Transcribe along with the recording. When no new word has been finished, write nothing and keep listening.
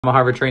I'm a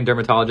Harvard-trained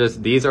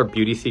dermatologist. These are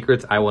beauty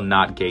secrets I will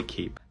not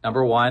gatekeep.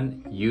 Number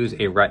one, use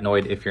a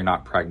retinoid if you're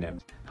not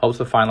pregnant. Helps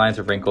with fine lines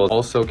and wrinkles.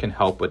 Also can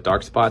help with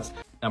dark spots.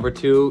 Number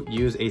two,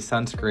 use a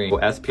sunscreen,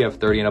 SPF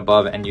 30 and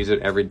above, and use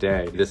it every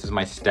day. This is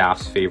my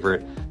staff's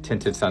favorite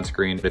tinted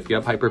sunscreen. If you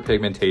have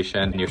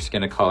hyperpigmentation in your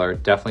skin color,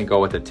 definitely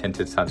go with a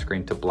tinted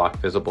sunscreen to block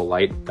visible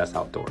light. That's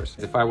outdoors.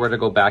 If I were to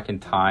go back in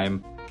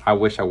time, I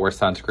wish I wore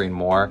sunscreen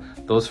more.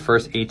 Those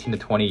first 18 to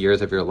 20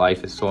 years of your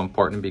life is so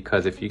important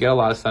because if you get a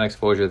lot of sun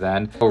exposure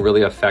then, it will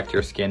really affect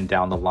your skin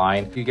down the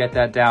line. If you get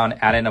that down,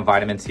 add in a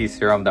vitamin C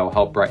serum that will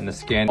help brighten the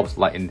skin, helps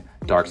lighten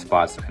dark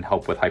spots and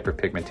help with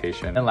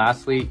hyperpigmentation. And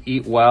lastly,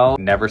 eat well,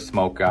 never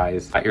smoke,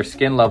 guys. At your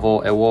skin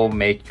level, it will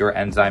make your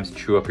enzymes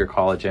chew up your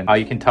collagen. How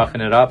you can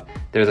toughen it up,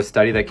 there's a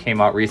study that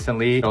came out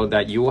recently so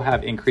that you will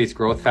have increased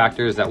growth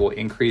factors that will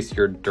increase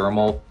your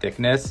dermal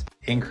thickness,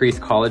 increase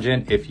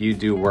collagen if you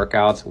do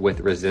workouts with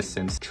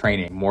resistance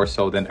training, more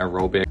so than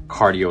aerobic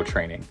cardio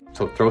training.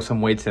 So throw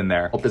some weights in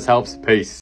there. Hope this helps. Peace.